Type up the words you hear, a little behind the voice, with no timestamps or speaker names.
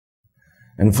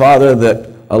And Father, that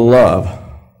a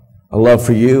love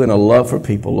for you and a love for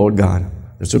people, Lord God,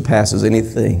 that surpasses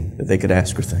anything that they could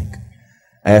ask or think.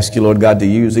 I ask you, Lord God, to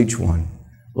use each one,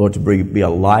 Lord, to be a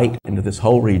light into this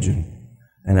whole region.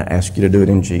 And I ask you to do it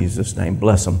in Jesus' name.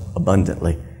 Bless them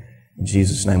abundantly. In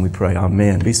Jesus' name we pray.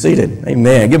 Amen. Be seated.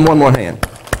 Amen. Give them one more hand.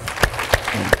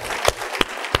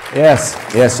 Yes.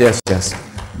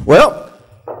 Well,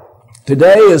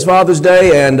 today is Father's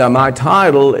Day, and my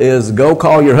title is Go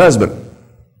Call Your Husband.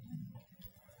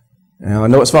 Now, I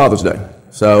know it's Father's Day,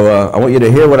 so I want you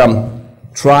to hear what I'm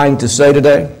trying to say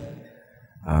today.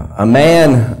 A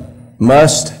man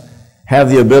must have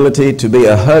the ability to be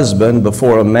a husband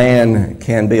before a man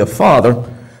can be a father.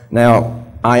 Now,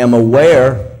 I am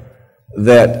aware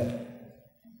that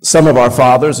some of our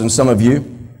fathers and some of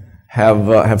you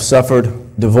have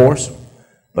suffered divorce,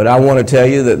 but I want to tell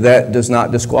you that that does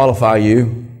not disqualify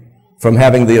you from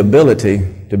having the ability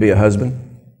to be a husband.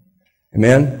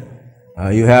 Amen?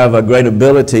 You have a great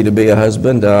ability to be a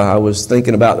husband. I was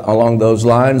thinking about along those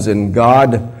lines, and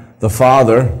God, the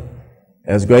Father,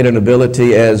 as great an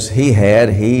ability as He had,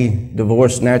 He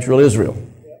divorced natural Israel.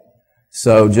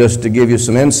 So just to give you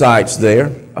some insights there,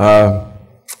 that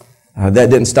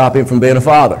didn't stop Him from being a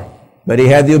father. But He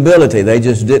had the ability. They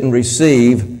just didn't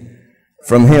receive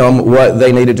from Him what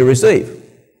they needed to receive.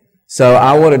 So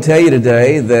I want to tell you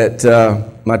today that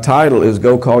my title is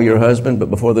Go Call Your Husband, but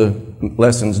before the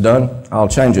lesson's done, I'll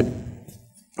change it.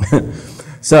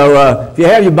 So if you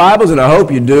have your Bibles, and I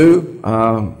hope you do,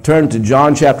 turn to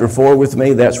John chapter 4 with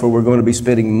me. That's where we're going to be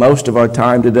spending most of our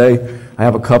time today. I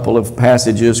have a couple of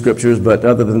passages, scriptures, but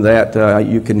other than that,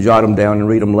 you can jot them down and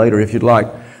read them later if you'd like.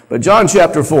 But John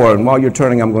chapter 4, and while you're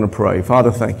turning, I'm going to pray.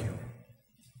 Father, thank you.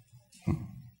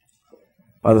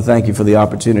 Father, thank you for the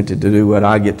opportunity to do what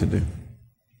I get to do.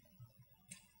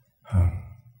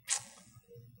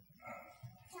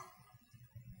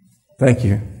 Thank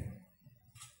you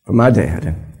for my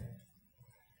dad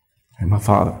and my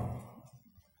father.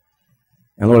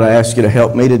 And Lord, I ask you to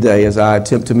help me today as I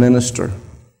attempt to minister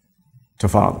to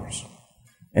fathers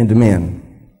and to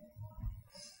men.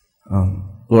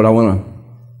 Lord, I want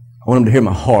them to hear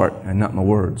my heart and not my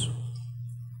words.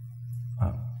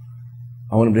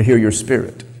 I want them to hear your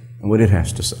spirit and what it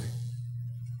has to say.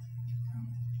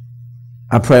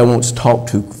 I pray I won't talk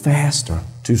too fast or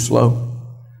too slow,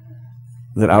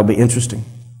 that I'll be interesting,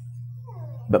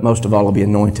 but most of all, I'll be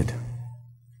anointed.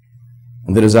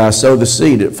 And that as I sow the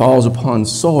seed, it falls upon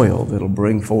soil that'll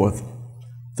bring forth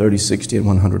 30, 60, and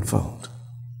 100-fold.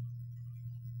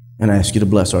 And I ask you to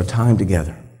bless our time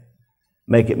together.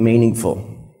 Make it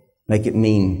meaningful. Make it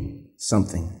mean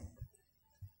something.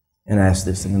 And I ask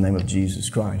this in the name of Jesus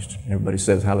Christ. Everybody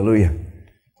says hallelujah.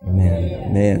 Amen.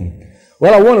 Amen.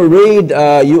 Well, I want to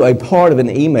read you a part of an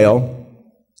email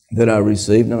that I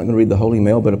received. I'm not going to read the whole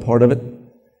email, but a part of it.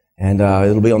 And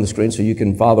it'll be on the screen so you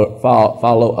can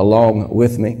follow along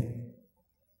with me.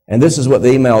 And this is what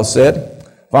the email said.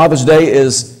 Father's Day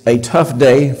is a tough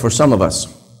day for some of us.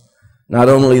 Not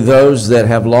only those that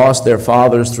have lost their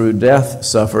fathers through death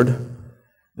suffered,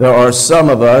 there are some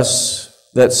of us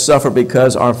that suffer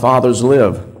because our fathers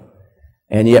live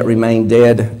and yet remain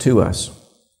dead to us.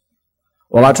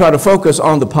 While I try to focus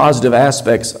on the positive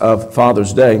aspects of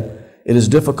Father's Day, it is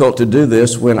difficult to do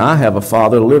this when I have a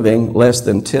father living less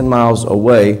than 10 miles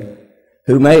away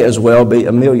who may as well be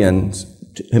millions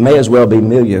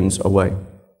away.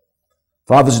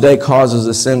 Father's Day causes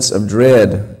a sense of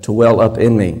dread to well up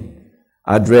in me.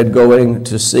 I dread going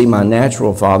to see my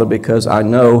natural father because I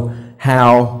know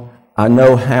how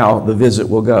the visit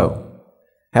will go.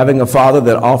 Having a father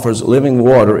that offers living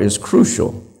water is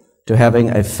crucial to having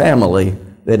a family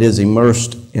that is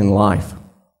immersed in life.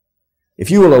 If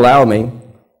you will allow me,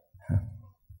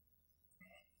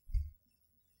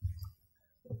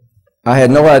 I had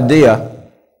no idea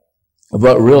of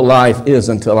what real life is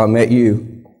until I met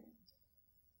you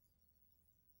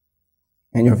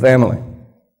and your family.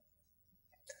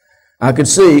 I could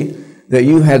see that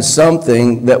you had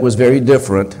something that was very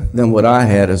different than what I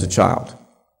had as a child.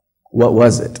 What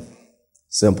was it?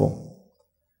 Simple.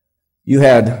 You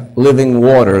had living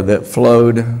water that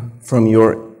flowed from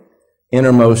your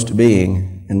innermost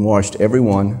being and washed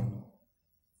everyone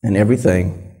and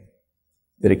everything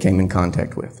that it came in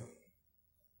contact with.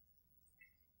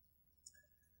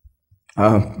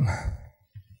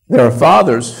 There are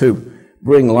fathers who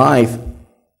bring life,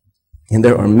 and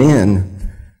there are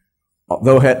men,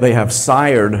 although they have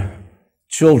sired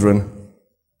children,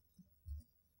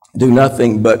 do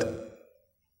nothing but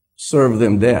serve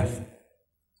them death.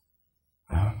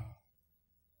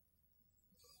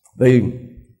 They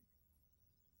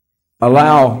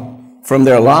allow from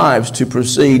their lives to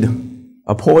proceed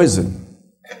a poison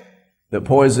that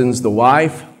poisons the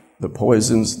wife, that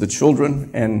poisons the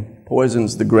children, and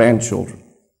poisons the grandchildren.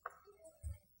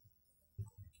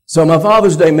 So my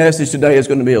Father's Day message today is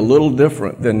going to be a little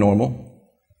different than normal.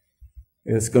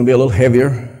 It's going to be a little heavier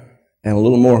and a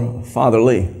little more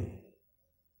fatherly.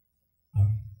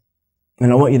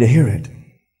 And I want you to hear it.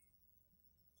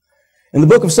 In the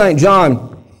book of St.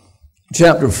 John,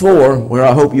 chapter 4, where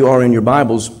I hope you are in your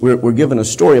Bibles, we're given a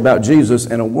story about Jesus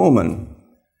and a woman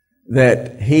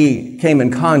that he came in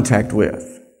contact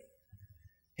with.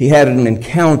 He had an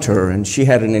encounter, and she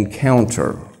had an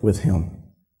encounter with him.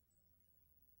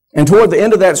 And toward the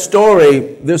end of that story,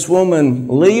 this woman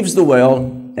leaves the well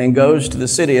and goes to the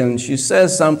city, and she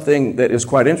says something that is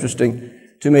quite interesting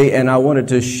to me, and I wanted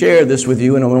to share this with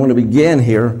you, and I want to begin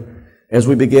here as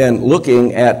we begin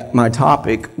looking at my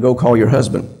topic, Go Call Your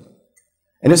Husband.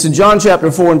 And it's in John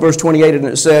chapter 4 and verse 28, and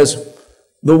it says,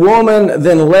 "The woman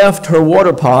then left her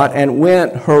water pot and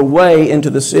went her way into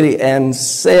the city and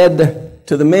said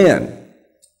to the men,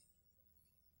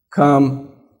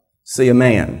 'Come see a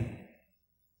man.'"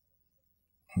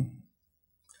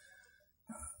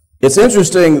 It's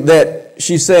interesting that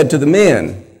she said to the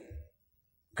men,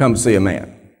 "Come see a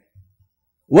man."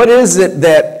 What is it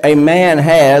that a man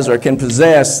has or can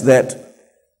possess that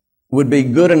would be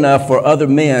good enough for other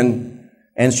men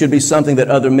and should be something that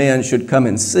other men should come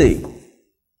and see?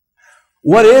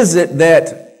 What is it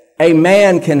that a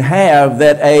man can have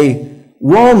that a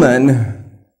woman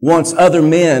wants other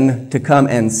men to come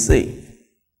and see?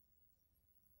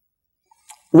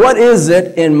 What is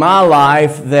it in my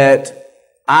life that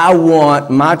I want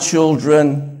my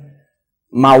children,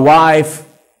 my wife,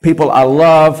 people I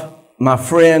love, my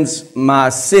friends, my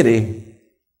city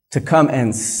to come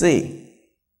and see?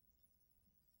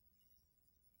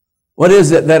 What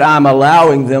is it that I'm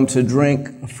allowing them to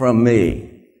drink from me?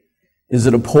 Is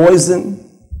it a poison?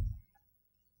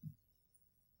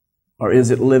 Or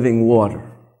is it living water?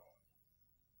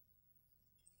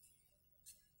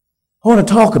 I want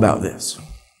to talk about this.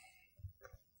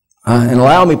 And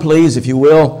allow me, please, if you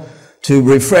will, to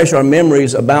refresh our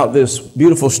memories about this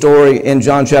beautiful story in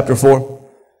John chapter 4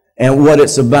 and what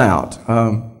it's about.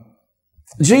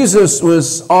 Jesus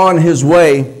was on his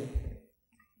way,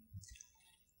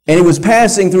 and he was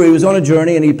passing through, he was on a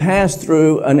journey, and he passed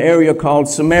through an area called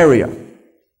Samaria.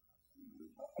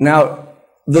 Now,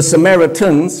 the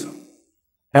Samaritans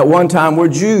at one time were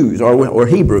Jews, or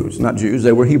Hebrews, not Jews,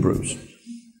 they were Hebrews.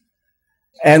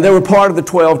 And they were part of the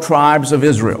 12 tribes of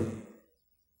Israel.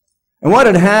 And what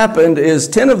had happened is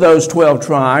 10 of those 12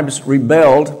 tribes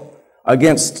rebelled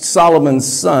against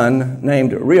Solomon's son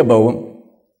named Rehoboam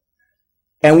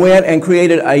and went and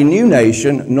created a new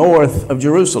nation north of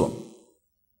Jerusalem.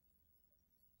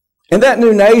 In that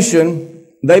new nation,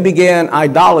 they began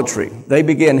idolatry. They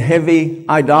began heavy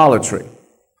idolatry.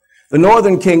 The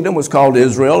northern kingdom was called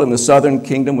Israel, and the southern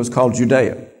kingdom was called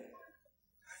Judea.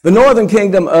 The northern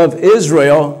kingdom of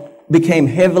Israel became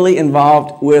heavily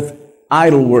involved with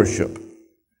idol worship,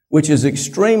 which is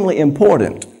extremely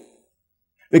important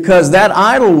because that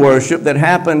idol worship that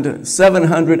happened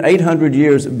 700, 800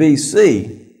 years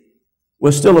BC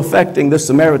was still affecting the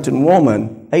Samaritan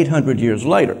woman 800 years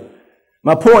later.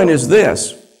 My point is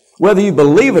this: whether you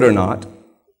believe it or not,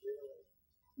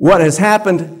 what has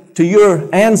happened to your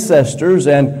ancestors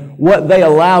and what they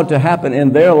allowed to happen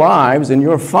in their lives and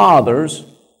your fathers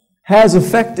has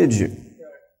affected you.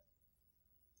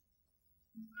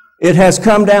 It has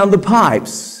come down the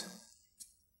pipes,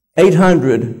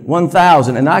 800,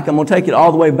 1,000, and I'm going to take it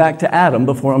all the way back to Adam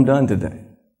before I'm done today.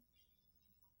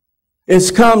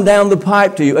 It's come down the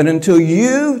pipe to you, and until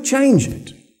you change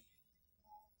it,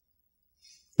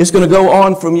 it's going to go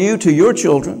on from you to your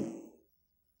children,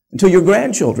 to your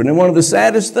grandchildren. And one of the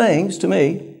saddest things to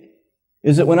me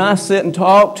is that when I sit and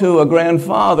talk to a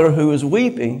grandfather who is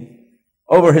weeping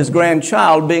over his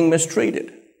grandchild being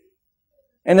mistreated,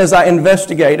 and as I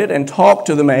investigated and talked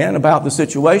to the man about the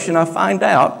situation, I find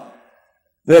out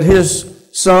that his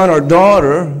son or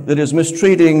daughter that is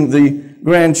mistreating the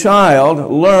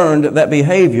grandchild learned that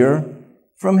behavior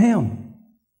from him,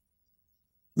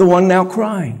 the one now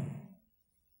crying.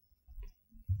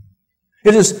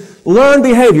 It is learned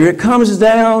behavior. It comes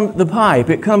down the pipe.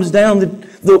 It comes down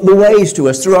the ways to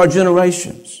us through our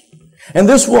generations. And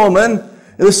this woman,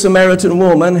 this Samaritan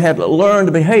woman, had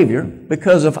learned behavior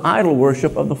because of idol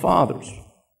worship of the fathers.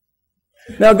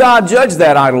 Now, God judged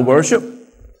that idol worship,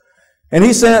 and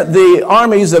He sent the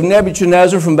armies of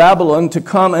Nebuchadnezzar from Babylon to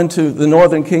come into the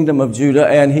northern kingdom of Judah,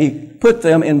 and He put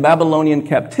them in Babylonian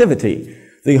captivity.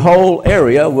 The whole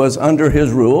area was under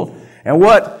his rule, and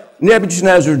what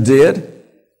Nebuchadnezzar did,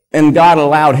 and God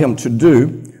allowed him to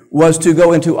do, was to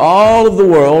go into all of the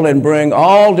world and bring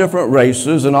all different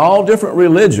races and all different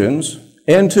religions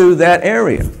into that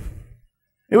area.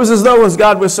 It was as though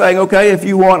God was saying, okay, if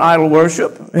you want idol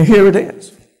worship, here it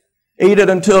is. Eat it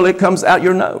until it comes out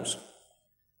your nose.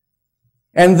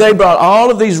 And they brought all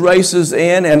of these races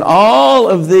in and all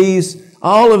of these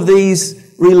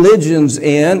religions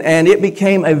in, and it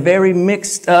became a very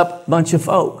mixed up bunch of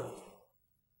folk.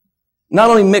 Not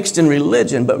only mixed in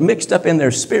religion, but mixed up in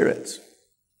their spirits,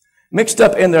 mixed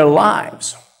up in their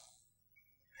lives.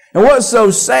 And what's so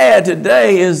sad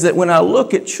today is that when I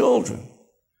look at children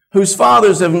whose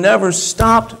fathers have never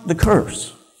stopped the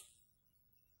curse,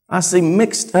 I see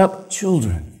mixed up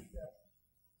children,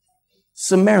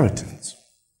 Samaritans.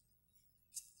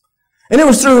 And it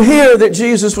was through here that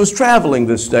Jesus was traveling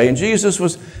this day. And Jesus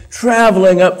was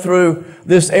traveling up through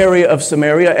this area of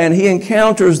Samaria, and he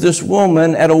encounters this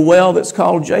woman at a well that's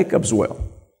called Jacob's well.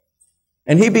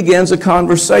 And he begins a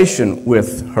conversation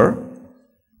with her,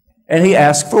 and he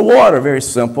asks for water. Very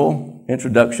simple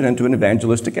introduction into an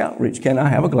evangelistic outreach. Can I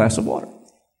have a glass of water?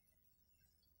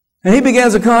 And he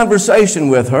begins a conversation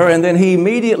with her, and then he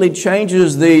immediately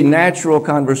changes the natural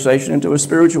conversation into a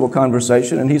spiritual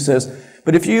conversation, and he says,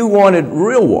 but if you wanted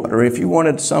real water, if you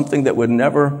wanted something that would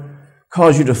never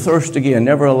cause you to thirst again,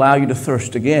 never allow you to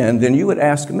thirst again, then you would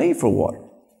ask me for water.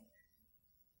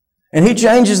 And he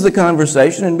changes the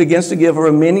conversation and begins to give her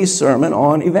a mini sermon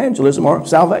on evangelism or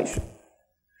salvation.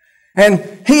 And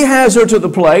he has her to the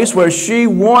place where she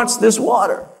wants this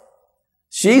water.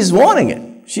 She's wanting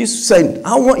it. She's saying,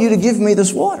 I want you to give me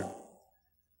this water.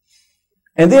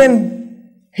 And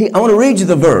then I want to read you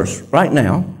the verse right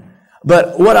now.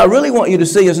 But what I really want you to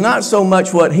see is not so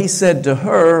much what he said to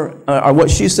her or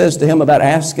what she says to him about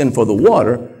asking for the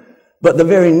water, but the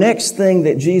very next thing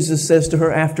that Jesus says to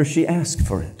her after she asked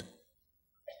for it.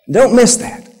 Don't miss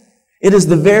that. It is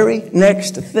the very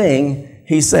next thing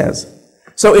he says.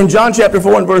 So in John chapter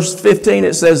 4 and verse 15,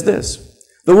 it says this.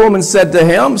 The woman said to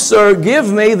him, Sir,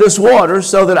 give me this water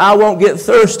so that I won't get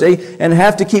thirsty and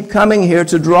have to keep coming here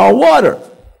to draw water.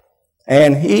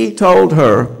 And he told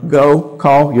her, go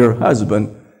call your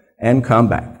husband and come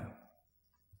back.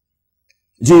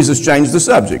 Jesus changed the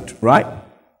subject, right?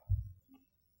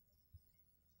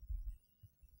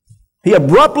 He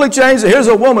abruptly changed it. Here's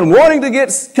a woman wanting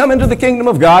to come into the kingdom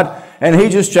of God, and he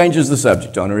just changes the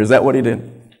subject on her. Is that what he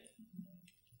did?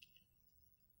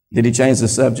 Did he change the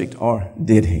subject, or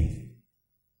did he?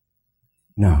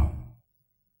 No.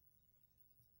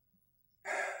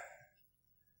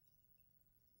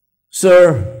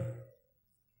 Sir,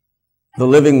 the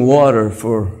living water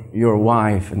for your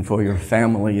wife and for your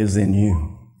family is in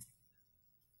you.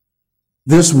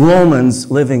 This woman's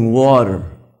living water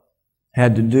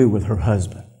had to do with her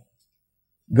husband.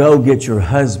 Go get your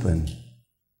husband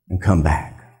and come back.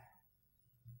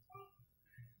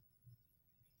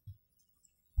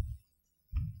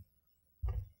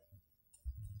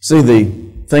 See, the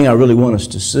thing I really want us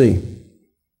to see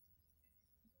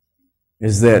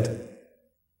is that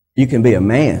you can be a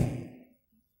man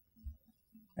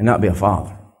and not be a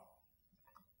father.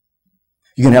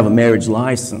 You can have a marriage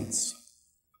license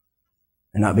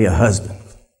and not be a husband.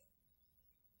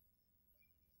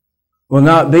 Will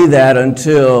not be that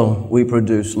until we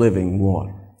produce living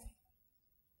water.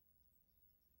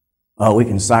 Oh, we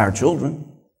can sire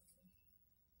children.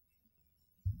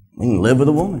 We can live with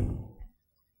a woman.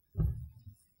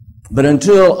 But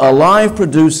until a life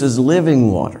produces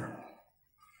living water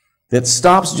that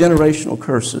stops generational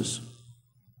curses,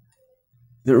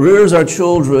 that rears our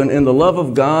children in the love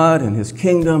of God and His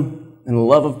kingdom and the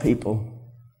love of people,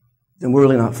 then we're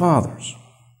really not fathers.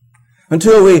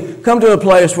 Until we come to a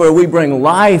place where we bring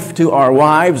life to our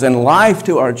wives and life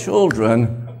to our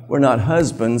children, we're not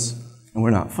husbands and we're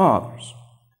not fathers.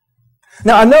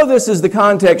 Now, I know this is the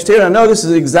context here. I know this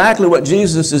is exactly what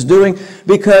Jesus is doing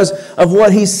because of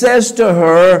what He says to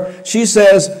her. She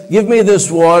says, give me this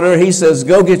water. He says,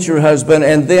 go get your husband.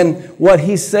 And then what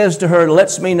He says to her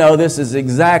lets me know this is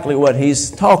exactly what He's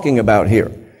talking about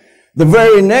here. The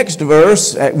very next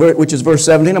verse, which is verse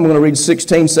 17, I'm going to read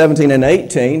 16, 17, and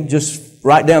 18, just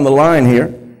right down the line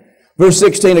here. Verse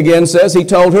 16 again says, He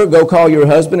told her, go call your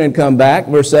husband and come back.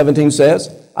 Verse 17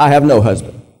 says, I have no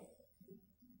husband.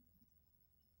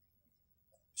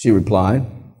 She replied,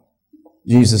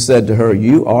 Jesus said to her,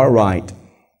 you are right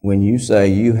when you say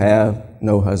you have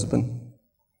no husband.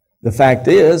 The fact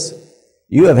is,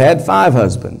 you have had 5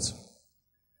 husbands,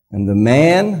 and the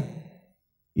man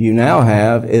you now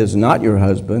have is not your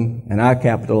husband, and I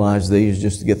capitalize these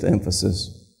just to get the emphasis.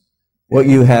 What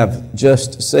you have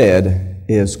just said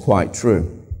is quite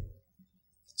true.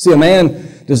 See, a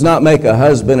man does not make a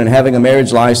husband, and having a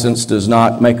marriage license does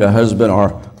not make a husband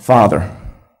or father.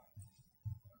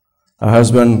 A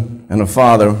husband and a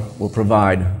father will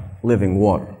provide living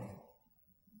water.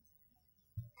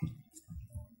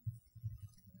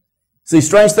 See,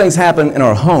 strange things happen in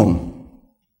our home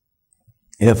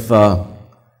if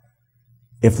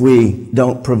we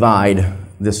don't provide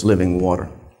this living water.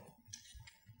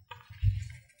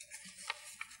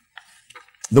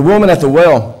 The woman at the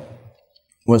well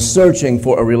was searching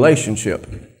for a relationship.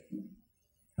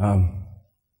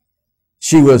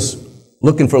 She was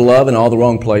looking for love in all the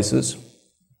wrong places.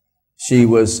 She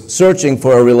was searching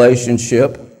for a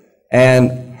relationship,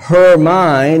 and her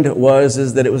mind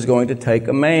was that it was going to take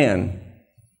a man.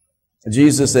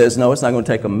 Jesus says, no, it's not going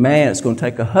to take a man, it's going to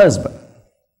take a husband.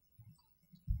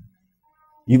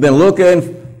 You've been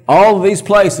looking all of these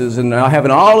places and now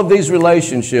having all of these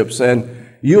relationships, and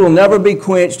you will never be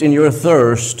quenched in your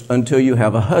thirst until you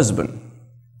have a husband.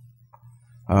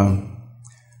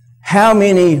 How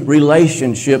many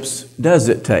relationships does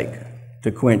it take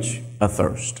to quench a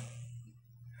thirst?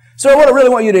 So what I really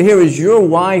want you to hear is your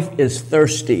wife is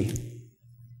thirsty.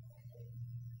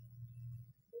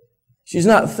 She's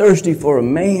not thirsty for a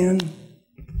man.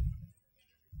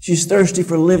 She's thirsty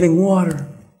for living water.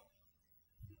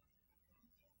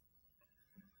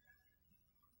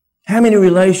 How many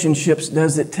relationships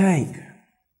does it take?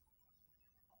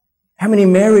 How many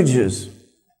marriages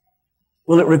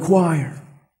will it require?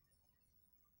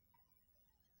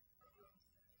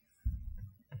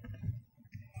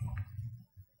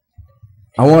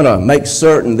 I want to make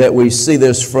certain that we see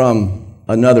this from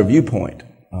another viewpoint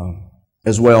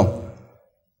as well.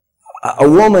 A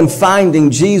woman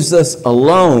finding Jesus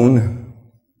alone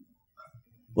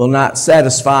will not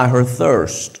satisfy her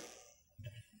thirst.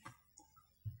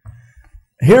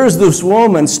 Here's this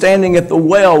woman standing at the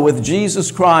well with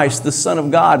Jesus Christ, the Son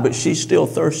of God, but she's still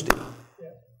thirsty.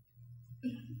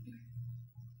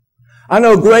 I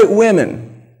know great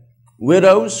women,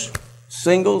 widows,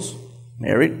 singles,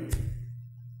 married,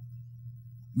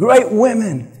 great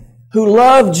women who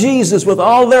love Jesus with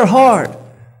all their heart,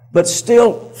 but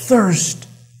still thirst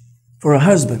for a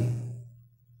husband.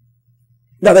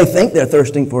 Now, they think they're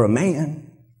thirsting for a man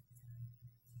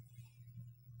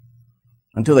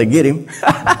until they get him.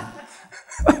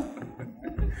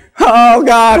 Oh,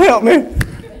 God, help me.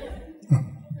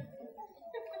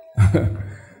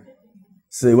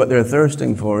 See, what they're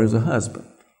thirsting for is a husband,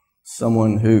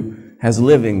 someone who has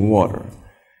living water.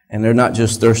 And they're not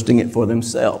just thirsting it for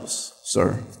themselves,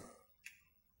 sir.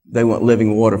 They want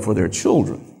living water for their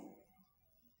children.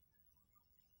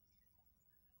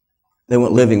 They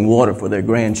want living water for their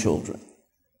grandchildren.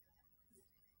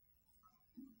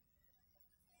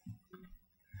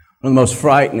 One of the most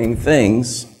frightening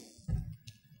things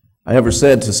I ever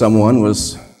said to someone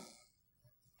was,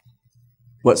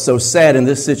 what's so sad in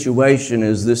this situation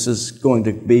is this is going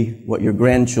to be what your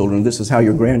grandchildren, this is how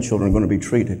your grandchildren are going to be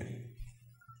treated.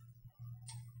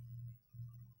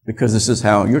 Because this is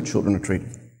how your children are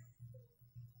treated.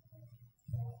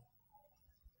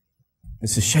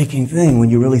 It's a shaking thing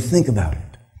when you really think about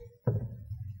it.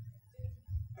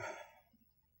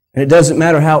 And it doesn't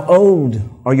matter how old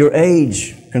or your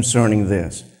age concerning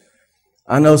this.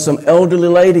 I know some elderly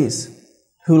ladies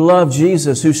who love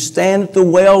Jesus, who stand at the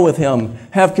well with Him,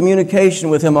 have communication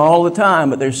with Him all the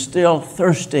time, but they're still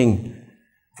thirsting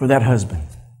for that husband.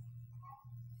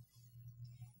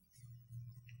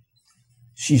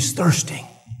 She's thirsting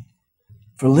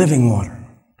for living water.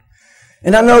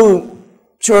 And I know,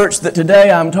 church, that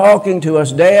today I'm talking to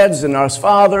us dads and us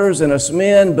fathers and us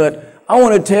men, but I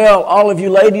want to tell all of you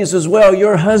ladies as well,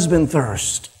 your husband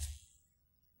thirsts.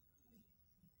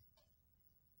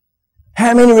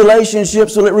 How many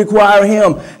relationships will it require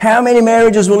him? How many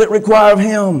marriages will it require of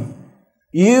him?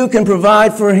 You can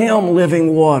provide for him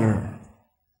living water.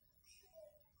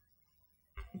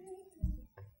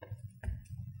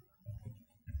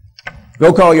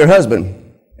 Go call your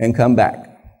husband and come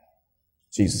back,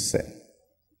 Jesus said.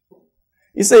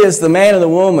 You see, it's the man and the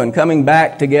woman coming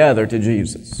back together to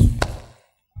Jesus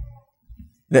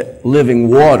that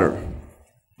living water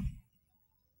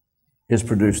is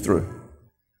produced through.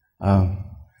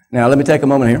 Now, let me take a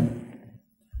moment here.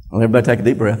 Let everybody take a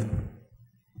deep breath.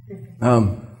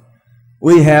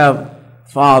 We have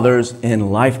fathers in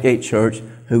Lifegate Church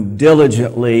who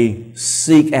diligently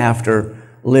seek after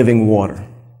living water,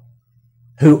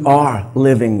 who are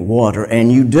living water,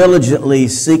 and you diligently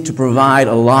seek to provide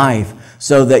a life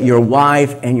so that your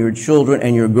wife and your children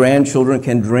and your grandchildren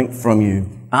can drink from you.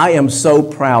 I am so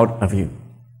proud of you.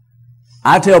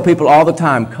 I tell people all the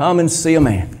time, come and see a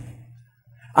man.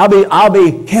 I'll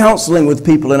be counseling with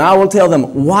people, and I will tell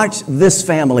them, watch this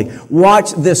family,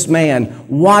 watch this man,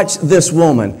 watch this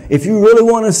woman. If you really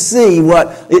want to see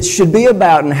what it should be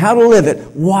about and how to live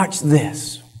it, watch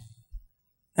this.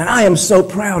 And I am so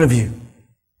proud of you.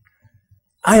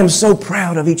 I am so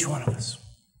proud of each one of us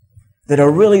that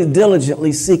are really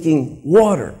diligently seeking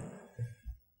water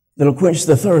that'll quench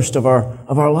the thirst of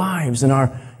our lives and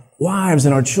our wives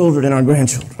and our children and our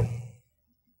grandchildren.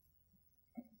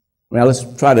 Now let's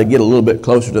try to get a little bit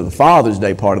closer to the Father's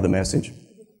Day part of the message.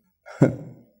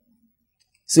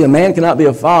 See, a man cannot be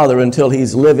a father until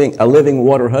he's a living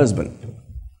water husband.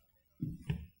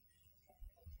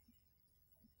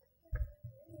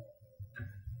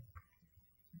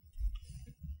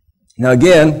 Now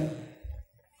again,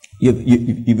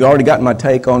 you've already gotten my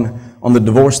take on the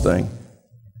divorce thing.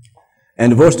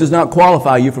 And divorce does not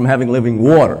qualify you from having living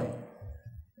water.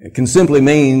 It can simply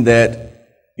mean that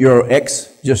your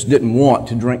ex just didn't want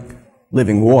to drink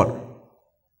living water.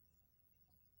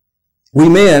 We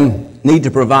men need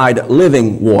to provide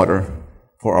living water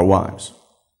for our wives.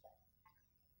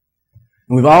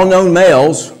 And we've all known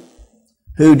males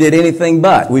who did anything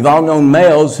but. We've all known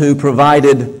males who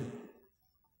provided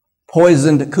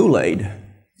poisoned Kool-Aid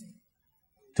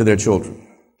to their children,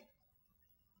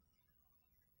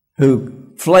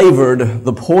 who flavored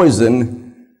the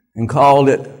poison and called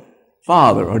it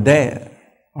father or dad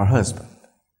or husband.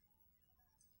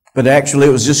 But actually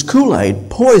it was just Kool-Aid,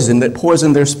 poison that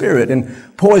poisoned their spirit and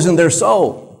poisoned their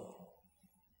soul,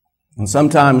 and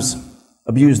sometimes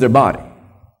abused their body.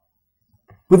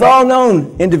 We've all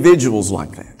known individuals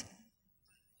like that.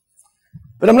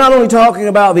 But I'm not only talking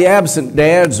about the absent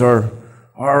dads or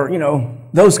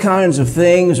those kinds of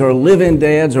things, or live-in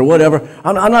dads or whatever.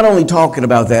 I'm not only talking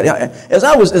about that. As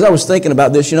I was thinking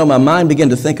about this, my mind began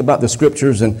to think about the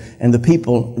Scriptures and the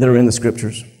people that are in the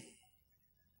Scriptures.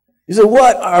 You say,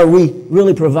 what are we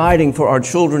really providing for our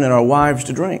children and our wives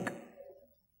to drink?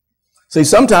 See,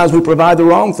 sometimes we provide the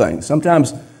wrong things.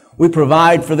 Sometimes we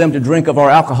provide for them to drink of our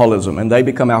alcoholism and they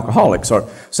become alcoholics. Or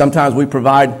sometimes we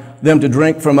provide them to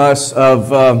drink from us of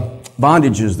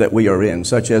bondages that we are in,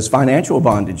 such as financial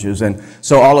bondages. And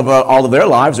so all of their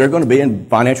lives, they're going to be in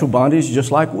financial bondage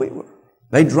just like we were.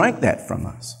 They drank that from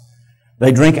us.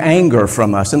 They drink anger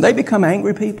from us, and they become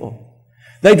angry people.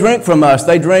 They drink from us.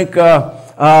 They drink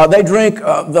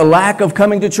the lack of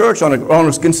coming to church on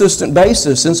a consistent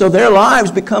basis. And so their lives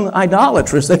become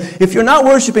idolatrous. If you're not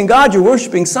worshiping God, you're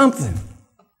worshiping something.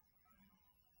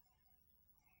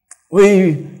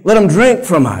 We let them drink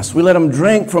from us. We let them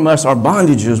drink from us our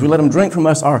bondages. We let them drink from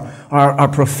us our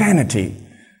profanity.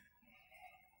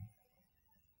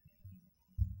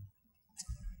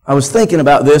 I was thinking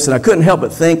about this, and I couldn't help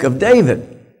but think of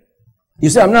David. You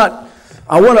see, I want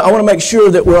to make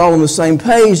sure that we're all on the same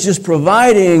page. Just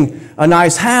providing a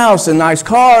nice house and nice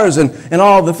cars and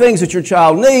all the things that your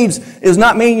child needs does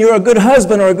not mean you're a good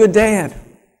husband or a good dad.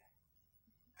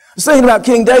 I was thinking about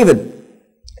King David.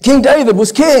 King David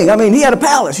was king. I mean, he had a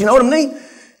palace, you know what I mean?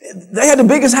 They had the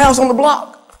biggest house on the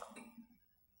block.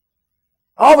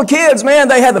 All the kids, man,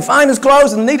 they had the finest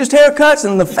clothes and the neatest haircuts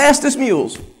and the fastest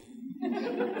mules.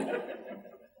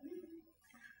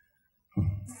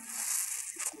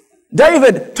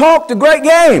 David talked a great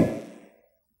game.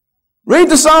 Read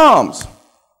the Psalms.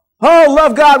 Oh,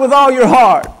 love God with all your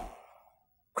heart.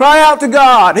 Cry out to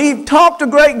God. He talked a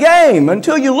great game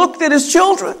until you looked at his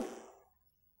children.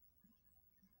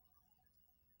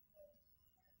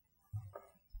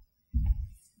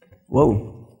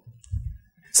 Whoa.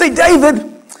 See,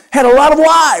 David had a lot of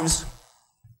wives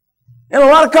and a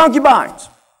lot of concubines.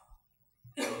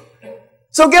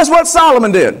 So guess what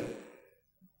Solomon did?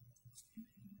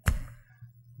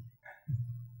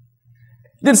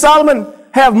 Did Solomon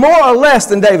have more or less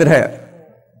than David had?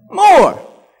 More.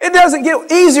 It doesn't get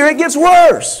easier, it gets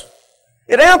worse.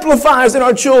 It amplifies in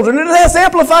our children. It has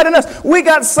amplified in us. We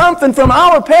got something from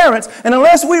our parents, and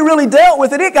unless we really dealt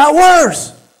with it, it got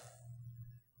worse.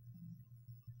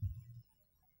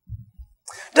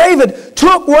 David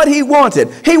took what he wanted.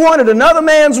 He wanted another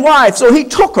man's wife, so he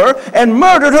took her and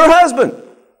murdered her husband.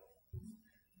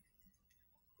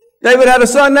 David had a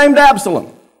son named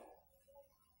Absalom.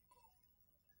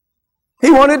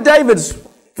 He wanted David's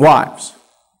wives.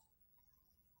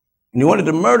 And he wanted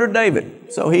to murder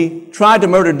David. So he tried to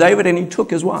murder David and he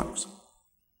took his wives.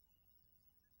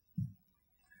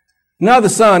 Another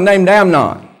son named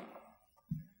Amnon.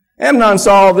 Amnon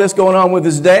saw all this going on with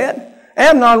his dad.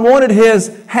 Amnon wanted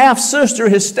his half-sister,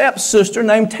 his stepsister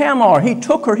named Tamar. He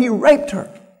took her, he raped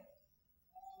her.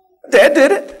 Dad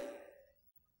did it.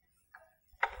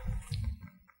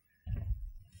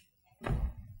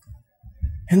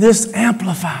 And this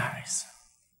amplifies.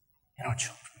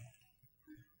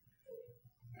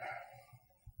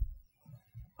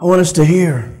 I want us to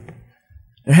hear.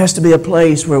 There has to be a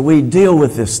place where we deal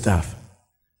with this stuff.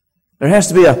 There has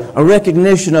to be a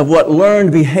recognition of what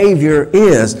learned behavior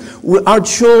is. Our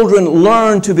children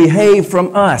learn to behave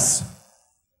from us.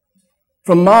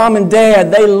 From mom and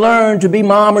dad, they learn to be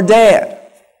mom or dad.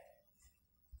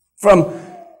 From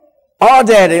our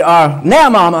daddy, our now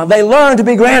mama, they learn to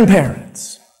be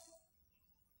grandparents.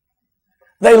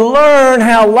 They learn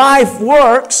how life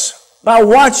works by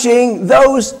watching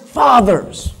those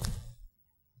fathers.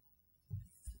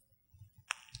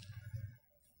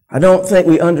 I don't think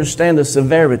we understand the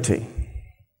severity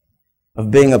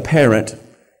of being a parent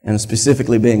and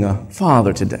specifically being a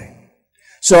father today.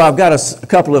 So I've got a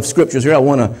couple of scriptures here I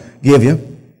want to give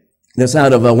you. One's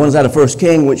out of 1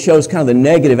 Kings, which shows kind of the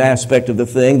negative aspect of the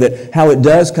thing, that how it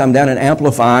does come down and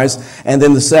amplifies. And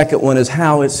then the second one is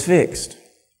how it's fixed.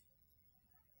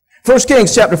 1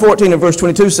 Kings chapter 14 and verse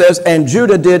 22 says, "And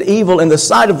Judah did evil in the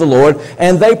sight of the Lord,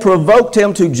 and they provoked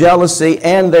him to jealousy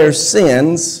and their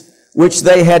sins, which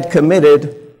they had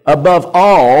committed above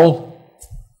all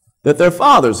that their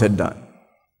fathers had done."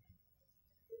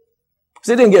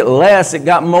 See, it didn't get less, it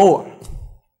got more.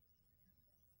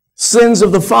 Sins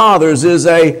of the fathers is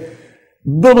a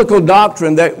biblical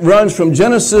doctrine that runs from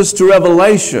Genesis to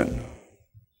Revelation.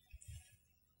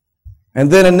 And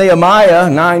then in Nehemiah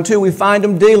 9:2, we find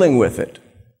them dealing with it.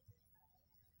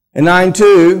 In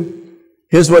 9:2,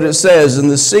 here's what it says,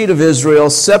 "And the seed of Israel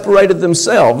separated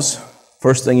themselves."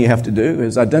 First thing you have to do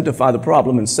is identify the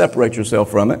problem and separate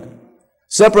yourself from it.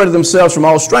 Separated themselves from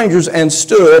all strangers and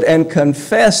stood and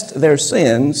confessed their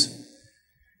sins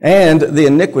and the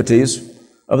iniquities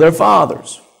of their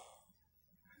fathers.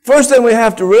 First thing we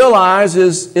have to realize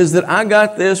is that I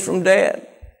got this from Dad.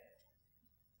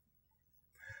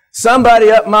 Somebody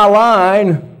up my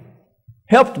line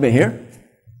helped me here,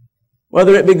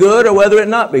 whether it be good or whether it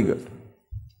not be good.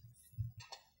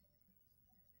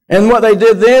 And what they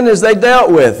did then is they dealt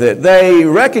with it. They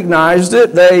recognized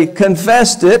it. They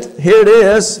confessed it. Here it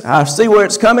is. I see where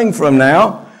it's coming from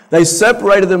now. They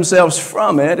separated themselves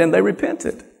from it and they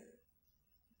repented.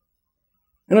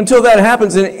 And until that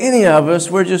happens in any of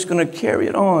us, we're just going to carry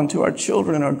it on to our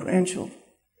children and our grandchildren.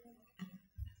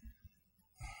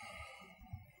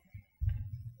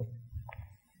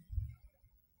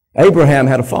 Abraham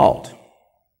had a fault.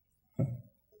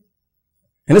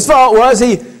 And his fault was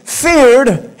he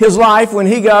feared his life when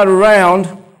he got around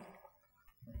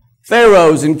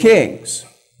pharaohs and kings.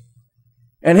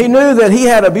 And he knew that he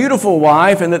had a beautiful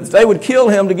wife and that they would kill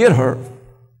him to get her.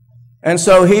 And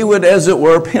so he would, as it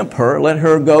were, pimp her, let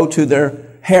her go to their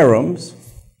harems.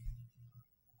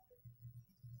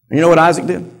 And you know what Isaac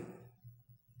did?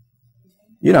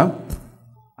 You know,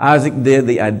 Isaac did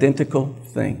the identical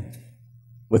thing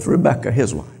with Rebekah,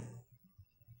 his wife.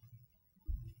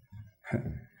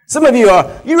 Some of you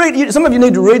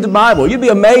need to read the Bible. You'd be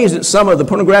amazed at some of the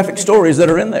pornographic stories that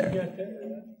are in there.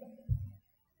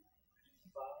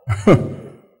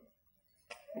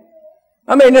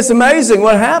 I mean, it's amazing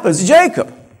what happens.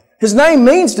 Jacob, his name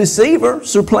means deceiver,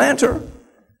 supplanter.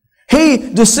 He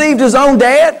deceived his own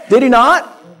dad, did he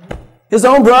not? His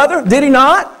own brother, did he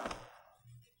not?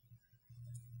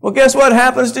 Well, guess what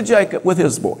happens to Jacob with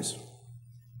his boys?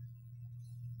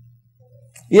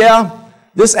 Yeah,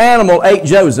 this animal ate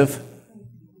Joseph.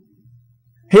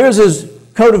 Here's his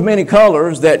coat of many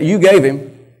colors that you gave him.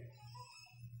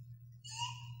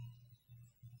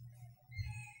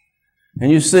 And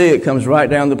you see it comes right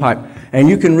down the pipe. And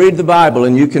you can read the Bible,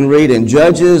 and you can read in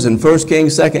Judges and 1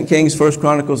 Kings, 2 Kings, 1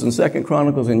 Chronicles, and 2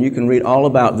 Chronicles, and you can read all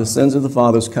about the sins of the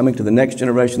fathers coming to the next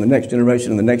generation, the next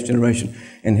generation, and the next generation.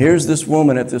 And here's this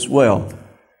woman at this well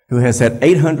who has had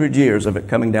 800 years of it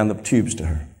coming down the tubes to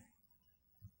her.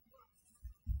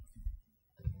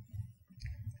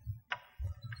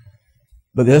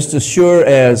 But just as sure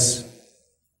as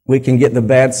we can get the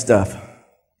bad stuff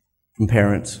from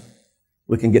parents,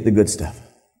 we can get the good stuff.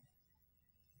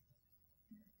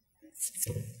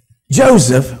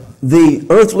 Joseph, the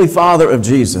earthly father of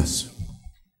Jesus,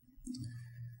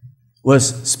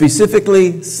 was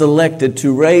specifically selected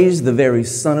to raise the very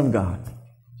Son of God.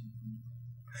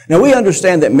 Now we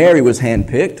understand that Mary was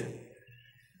handpicked.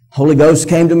 Holy Ghost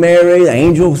came to Mary, the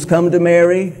angels come to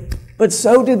Mary, but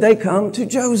so did they come to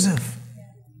Joseph.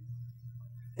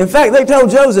 In fact, they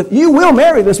told Joseph, "You will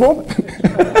marry this woman."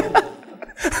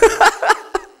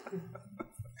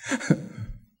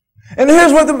 And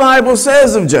here's what the Bible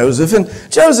says of Joseph. And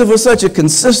Joseph was such a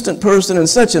consistent person and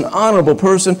such an honorable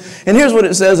person. And here's what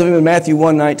it says of him in Matthew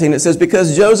 1:19. It says,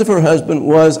 "Because Joseph, her husband,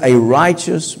 was a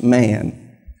righteous man."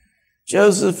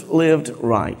 Joseph lived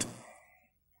right.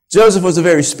 Joseph was a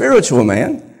very spiritual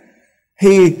man.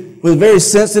 He was very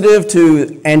sensitive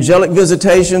to angelic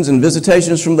visitations and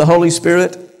visitations from the Holy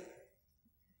Spirit.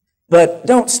 But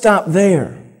don't stop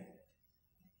there.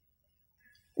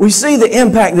 We see the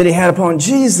impact that he had upon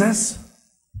Jesus.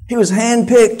 He was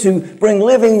handpicked to bring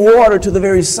living water to the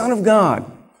very Son of God.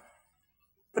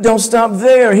 But don't stop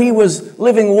there. He was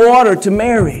living water to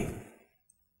Mary.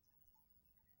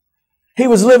 He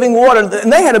was living water,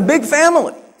 and they had a big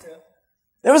family.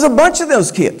 There was a bunch of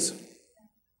those kids.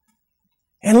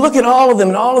 And look at all of them,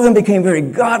 and all of them became very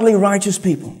godly, righteous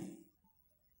people.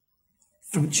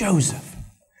 From Joseph.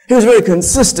 He was a very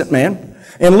consistent man.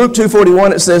 In Luke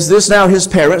 2:41 it says this, now his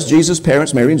parents, Jesus'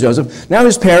 parents, Mary and Joseph, now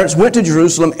his parents went to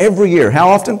Jerusalem every year. How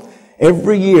often?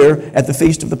 Every year at the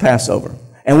feast of the Passover.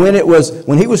 And when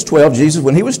he was 12, Jesus,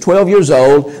 when he was 12 years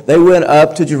old, they went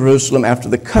up to Jerusalem after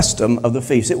the custom of the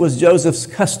feast. It was Joseph's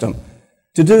custom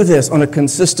to do this on a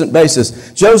consistent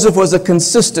basis. Joseph was a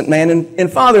consistent man.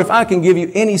 And Father, if I can give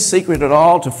you any secret at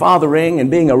all to fathering and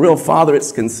being a real father,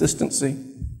 it's consistency.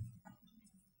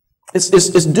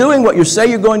 It's doing what you say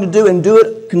you're going to do and do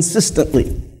it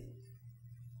consistently.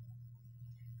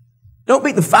 Don't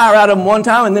beat the fire out of them one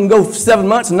time and then go 7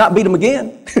 months and not beat them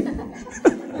again.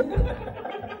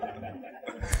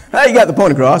 Hey, you got the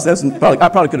point across. I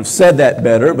probably could have said that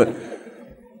better, but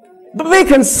be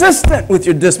consistent with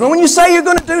your discipline. When you say you're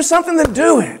going to do something, then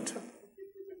do it.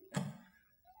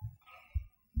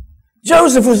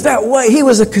 Joseph was that way. He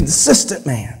was a consistent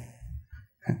man.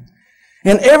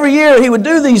 And every year he would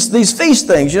do these feast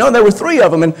things. You know, there were 3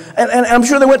 of them, and I'm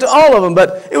sure they went to all of them,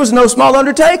 but it was no small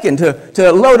undertaking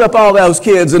to load up all those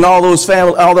kids and all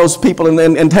those people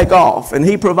and take off. And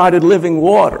he provided living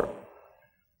water.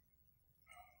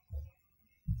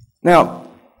 Now,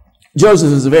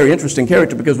 Joseph is a very interesting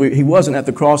character because he wasn't at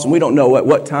the cross, and we don't know at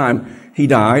what time he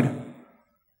died.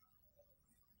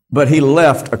 But he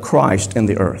left a Christ in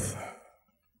the earth.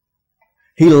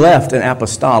 He left an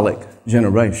apostolic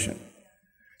generation.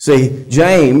 See,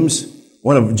 James,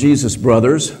 one of Jesus'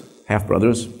 brothers,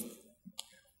 half-brothers,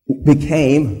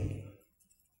 became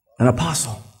an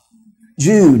apostle.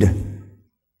 Jude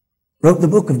wrote the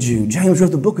book of Jude. James wrote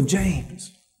the book of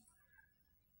James.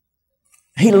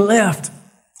 He left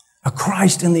a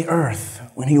Christ in the earth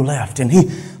when he left, and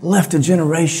he left a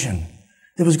generation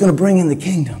that was going to bring in the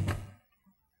kingdom.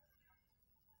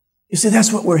 You see,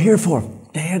 that's what we're here for,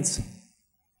 dads.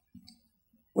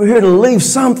 We're here to leave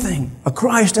something, a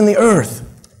Christ in the earth,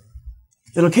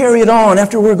 that'll carry it on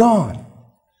after we're gone.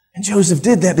 And Joseph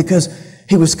did that because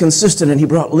he was consistent and he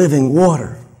brought living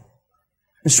water.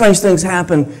 And strange things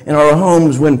happen in our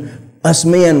homes when us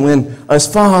men, when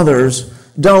us fathers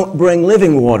don't bring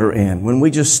living water in, when we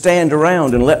just stand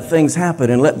around and let things happen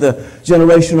and let the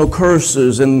generational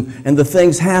curses and the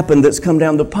things happen that's come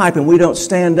down the pipe, and we don't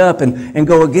stand up and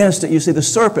go against it. You see, the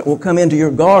serpent will come into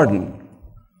your garden.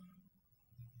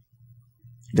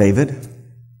 David,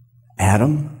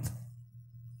 Adam,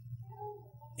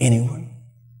 anyone.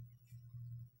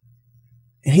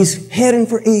 And he's heading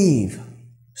for Eve,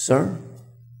 sir.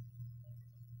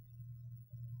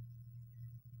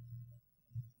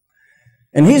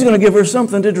 And he's going to give her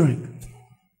something to drink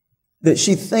that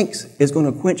she thinks is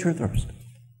going to quench her thirst.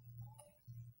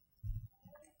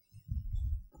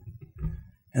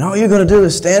 And all you're going to do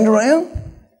is stand around?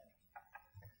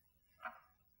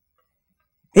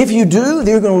 If you do,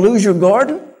 you're going to lose your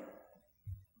garden.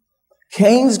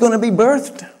 Cain's going to be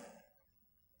birthed.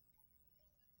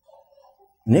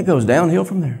 And it goes downhill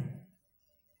from there.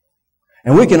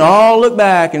 And we can all look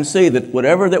back and see that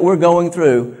whatever that we're going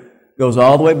through goes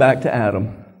all the way back to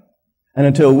Adam. And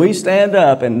until we stand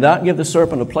up and not give the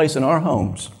serpent a place in our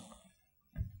homes,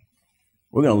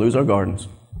 we're going to lose our gardens.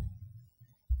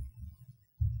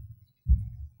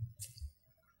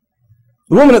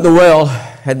 The woman at the well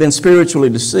had been spiritually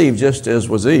deceived, just as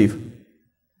was Eve.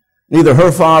 Neither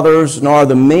her fathers nor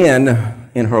the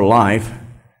men in her life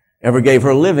ever gave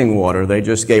her living water. They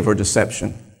just gave her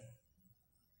deception.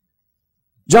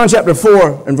 John chapter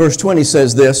 4 and verse 20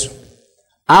 says this,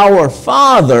 our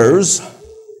fathers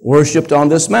worshipped on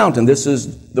this mountain. This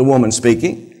is the woman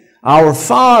speaking. Our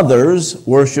fathers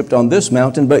worshipped on this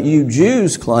mountain, but you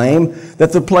Jews claim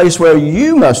that the place where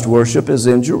you must worship is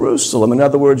in Jerusalem. In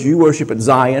other words, you worship at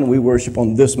Zion, we worship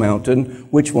on this mountain.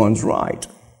 Which one's right?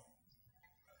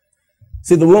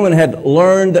 See, the woman had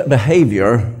learned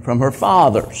behavior from her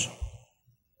fathers.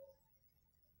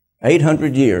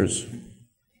 800 years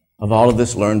of all of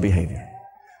this learned behavior.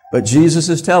 But Jesus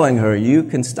is telling her, you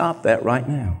can stop that right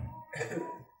now.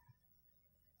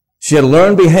 She had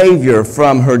learned behavior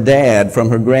from her dad, from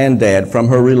her granddad, from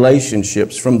her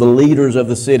relationships, from the leaders of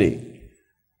the city,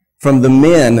 from the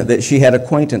men that she had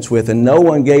acquaintance with, and no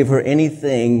one gave her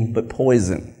anything but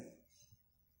poison.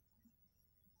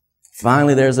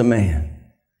 Finally, there's a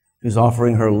man who's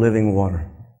offering her living water.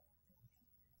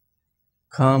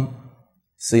 Come,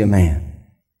 see a man.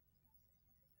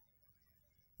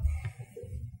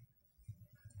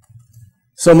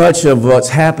 So much of what's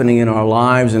happening in our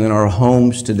lives and in our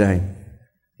homes today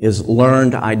is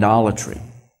learned idolatry.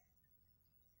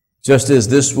 Just as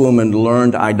this woman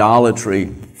learned idolatry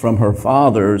from her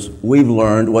fathers, we've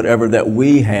learned whatever that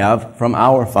we have from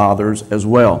our fathers as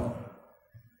well.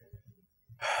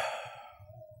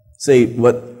 See,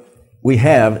 what we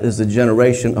have is a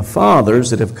generation of fathers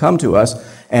that have come to us,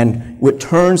 and it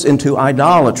turns into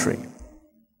idolatry.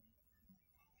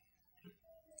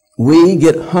 We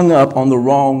get hung up on the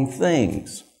wrong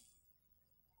things,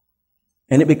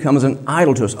 and it becomes an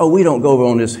idol to us. Oh, we don't go over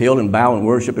on this hill and bow and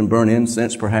worship and burn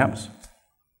incense, perhaps.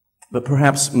 But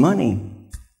perhaps money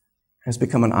has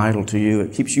become an idol to you.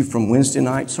 It keeps you from Wednesday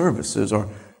night services or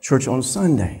church on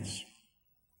Sundays.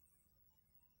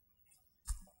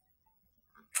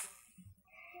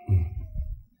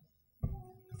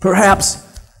 Perhaps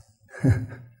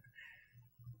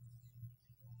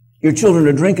your children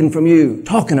are drinking from you,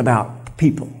 talking about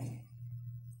people,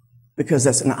 because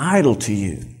that's an idol to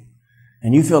you.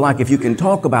 And you feel like if you can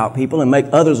talk about people and make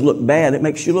others look bad, it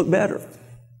makes you look better.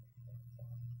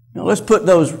 Now, let's put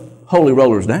those holy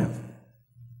rollers down.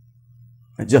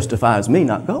 It justifies me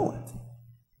not going.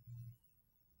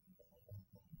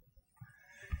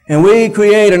 And we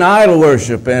create an idol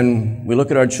worship, and we look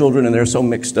at our children and they're so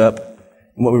mixed up.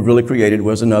 And what we've really created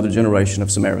was another generation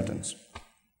of Samaritans.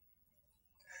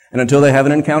 And until they have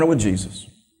an encounter with Jesus,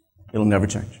 it'll never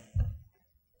change.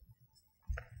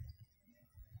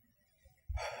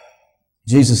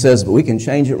 Jesus says, but we can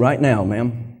change it right now,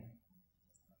 ma'am.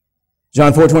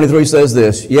 John 4:23 says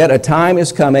this, yet a time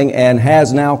is coming and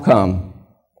has now come.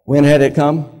 When had it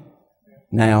come?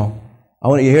 Now. I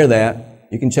want you to hear that.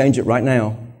 You can change it right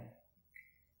now.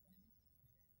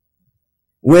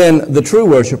 When the true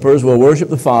worshipers will worship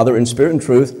the Father in spirit and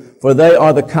truth, for they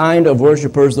are the kind of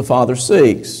worshipers the Father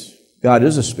seeks. God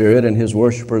is a spirit, and His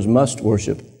worshipers must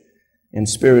worship in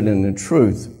spirit and in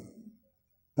truth.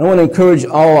 I want to encourage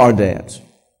all our dads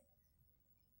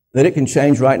that it can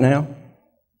change right now.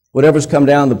 Whatever's come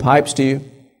down the pipes to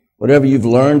you, whatever you've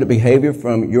learned behavior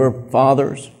from your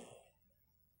fathers,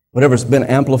 whatever's been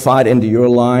amplified into your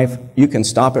life, you can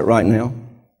stop it right now.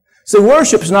 So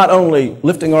worship's not only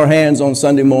lifting our hands on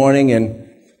Sunday morning and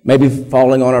maybe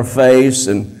falling on our face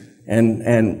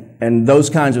and those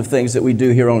kinds of things that we do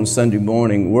here on Sunday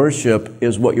morning. Worship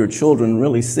is what your children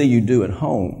really see you do at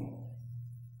home.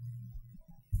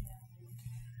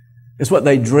 It's what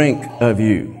they drink of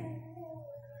you.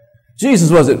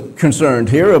 Jesus wasn't concerned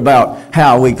here about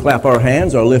how we clap our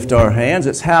hands or lift our hands.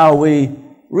 It's how we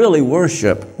really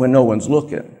worship when no one's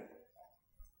looking.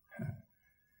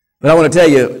 But I want to tell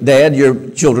you, Dad,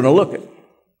 your children are looking.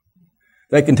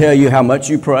 They can tell you how much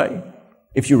you pray,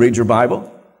 if you read your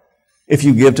Bible, if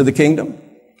you give to the kingdom.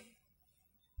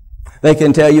 They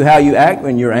can tell you how you act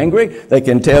when you're angry. They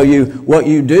can tell you what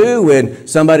you do when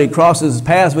somebody crosses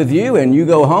paths with you and you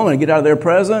go home and get out of their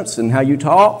presence, and how you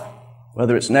talk,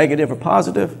 whether it's negative or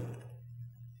positive.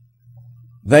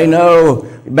 They know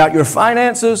about your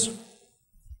finances.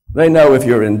 They know if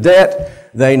you're in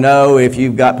debt. They know if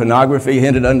you've got pornography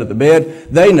hidden under the bed.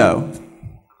 They know.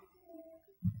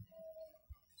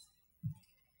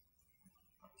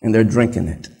 And they're drinking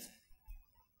it.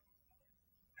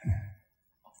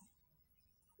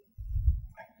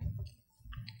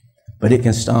 But it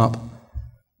can stop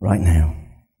right now.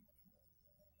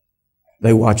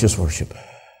 They watch us worship.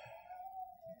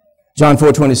 John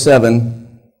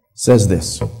 4:27 says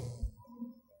this,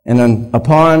 and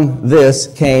upon this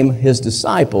came his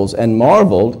disciples and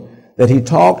marveled that he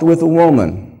talked with a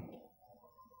woman.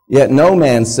 Yet no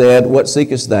man said, what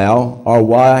seekest thou, or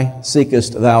why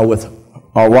seekest thou with,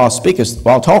 or while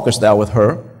talkest thou with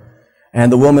her?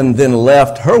 And the woman then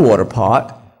left her water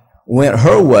pot, went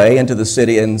her way into the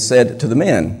city, and said to the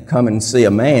men, come and see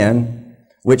a man,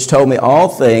 which told me all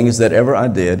things that ever I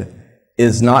did.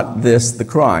 Is not this the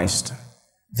Christ?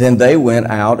 Then they went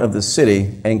out of the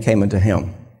city and came unto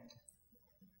him.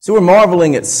 So we're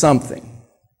marveling at something.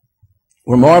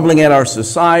 We're marveling at our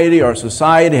society. Our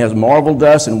society has marveled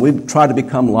us, and we've tried to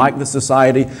become like the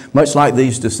society, much like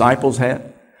these disciples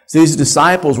had. So these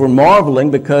disciples were marveling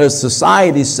because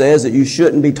society says that you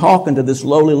shouldn't be talking to this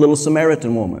lowly little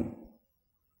Samaritan woman.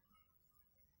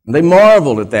 And they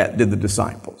marveled at that, did the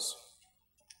disciples.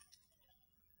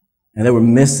 And they were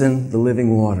missing the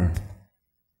living water.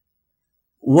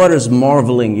 What is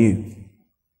marveling you?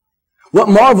 What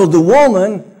marveled the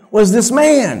woman was this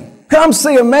man. Come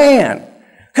see a man.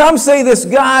 Come see this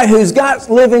guy who's got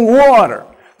living water.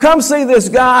 Come see this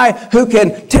guy who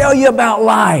can tell you about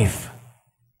life.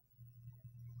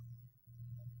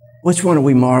 Which one are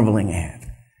we marveling at?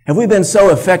 Have we been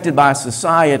so affected by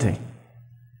society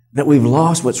that we've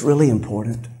lost what's really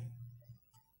important?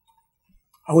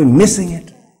 Are we missing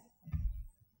it?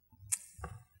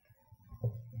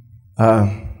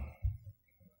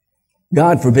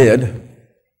 God forbid.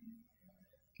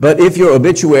 But if your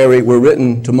obituary were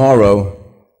written tomorrow,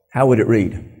 how would it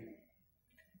read?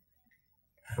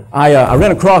 I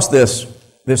ran across this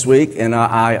week, and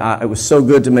it was so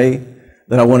good to me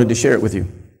that I wanted to share it with you.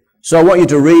 So I want you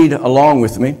to read along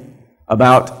with me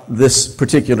about this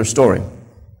particular story.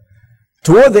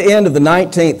 Toward the end of the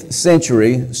 19th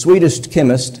century, Swedish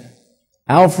chemist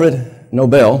Alfred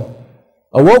Nobel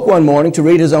awoke one morning to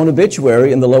read his own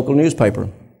obituary in the local newspaper.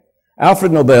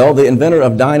 Alfred Nobel, the inventor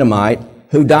of dynamite,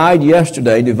 who died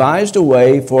yesterday, devised a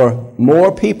way for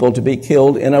more people to be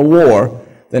killed in a war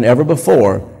than ever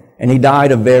before, and he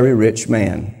died a very rich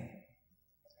man.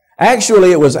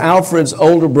 Actually, it was Alfred's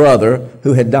older brother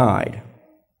who had died.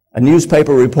 A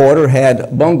newspaper reporter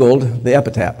had bungled the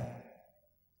epitaph.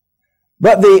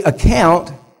 But the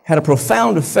account had a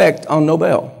profound effect on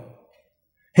Nobel.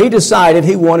 He decided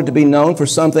he wanted to be known for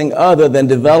something other than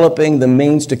developing the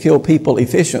means to kill people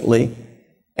efficiently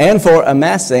and for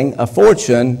amassing a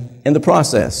fortune in the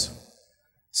process.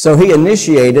 So he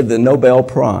initiated the Nobel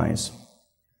Prize,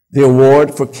 the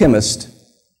award for chemists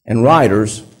and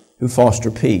writers who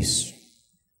foster peace.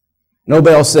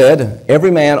 Nobel said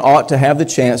every man ought to have the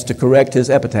chance to correct his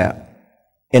epitaph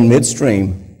in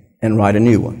midstream and write a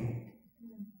new one.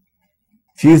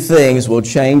 Few things will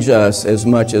change us as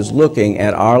much as looking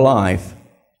at our life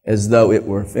as though it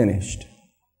were finished.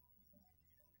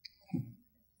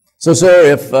 So,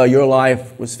 sir, if your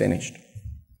life was finished,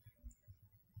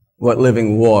 what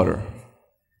living water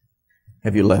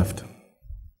have you left?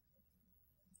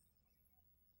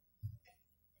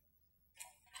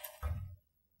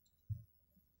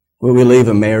 Will we leave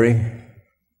a Mary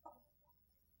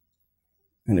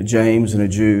and a James and a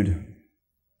Jude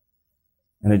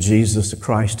and a Jesus, a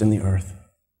Christ in the earth?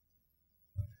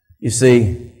 You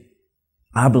see,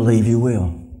 I believe you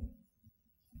will.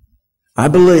 I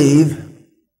believe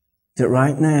that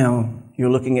right now you're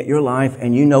looking at your life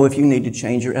and you know if you need to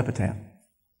change your epitaph.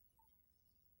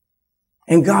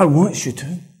 And God wants you to.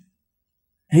 And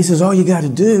He says all you got to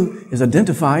do is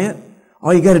identify it.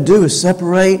 All you got to do is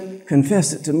separate,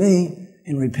 confess it to me,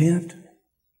 and repent.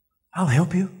 I'll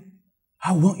help you.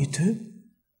 I want you to.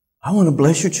 I want to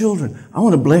bless your children. I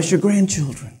want to bless your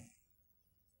grandchildren.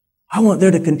 I want there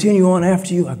to continue on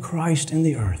after you a Christ in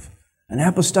the earth, an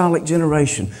apostolic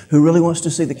generation who really wants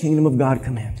to see the kingdom of God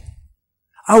come in.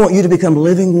 I want you to become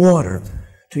living water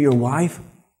to your wife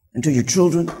and to your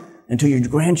children and to your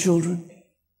grandchildren.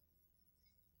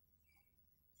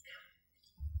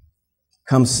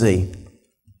 Come see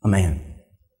a man.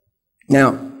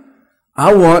 Now,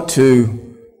 I want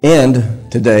to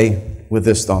end today with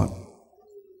this thought.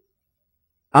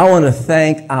 I want to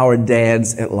thank our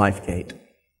dads at LifeGate.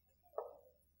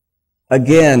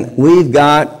 Again, we've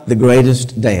got the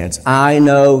greatest dads. I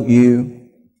know you,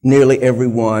 nearly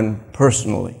everyone,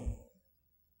 personally.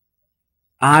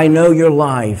 I know your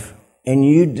life, and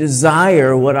you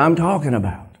desire what I'm talking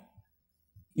about.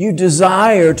 You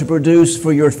desire to produce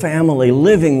for your family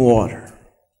living water.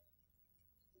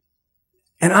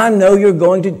 And I know you're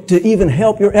going to even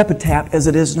help your epitaph as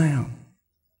it is now.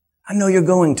 I know you're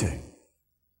going to.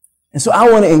 And so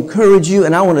I want to encourage you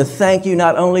and I want to thank you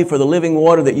not only for the living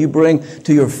water that you bring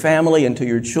to your family and to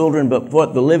your children, but for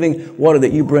the living water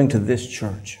that you bring to this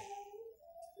church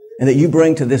and that you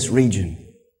bring to this region.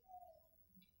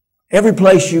 Every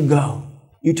place you go,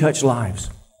 you touch lives.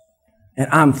 And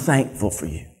I'm thankful for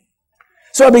you.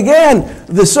 So I began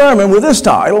the sermon with this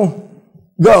title,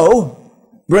 Go,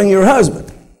 Bring Your Husband.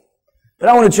 But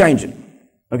I want to change it.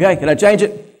 Okay, can I change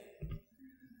it?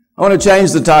 I want to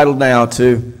change the title now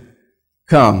to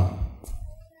Come,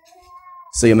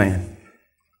 See a Man.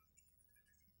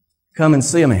 Come and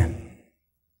see a man.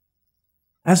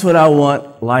 That's what I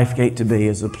want LifeGate to be,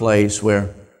 is a place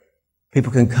where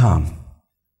people can come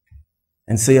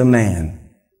and see a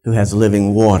man who has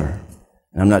living water.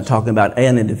 And I'm not talking about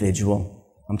an individual.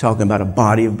 I'm talking about a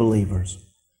body of believers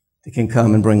that can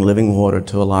come and bring living water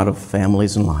to a lot of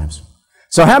families and lives.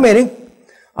 So how many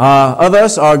of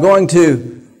us are going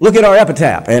to look at our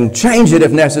epitaph and change it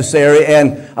if necessary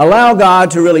and allow God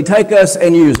to really take us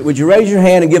and use it? Would you raise your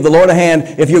hand and give the Lord a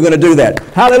hand if you're going to do that?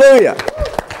 Hallelujah.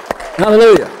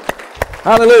 Hallelujah.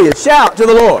 Hallelujah. Shout to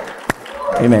the Lord.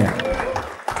 Amen.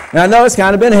 Now, I know it's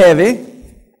kind of been heavy.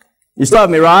 You still have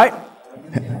me, right?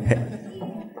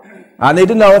 I need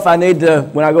to know if I need to,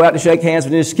 when I go out to shake hands,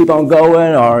 we just keep on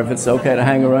going, or if it's okay to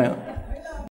hang around.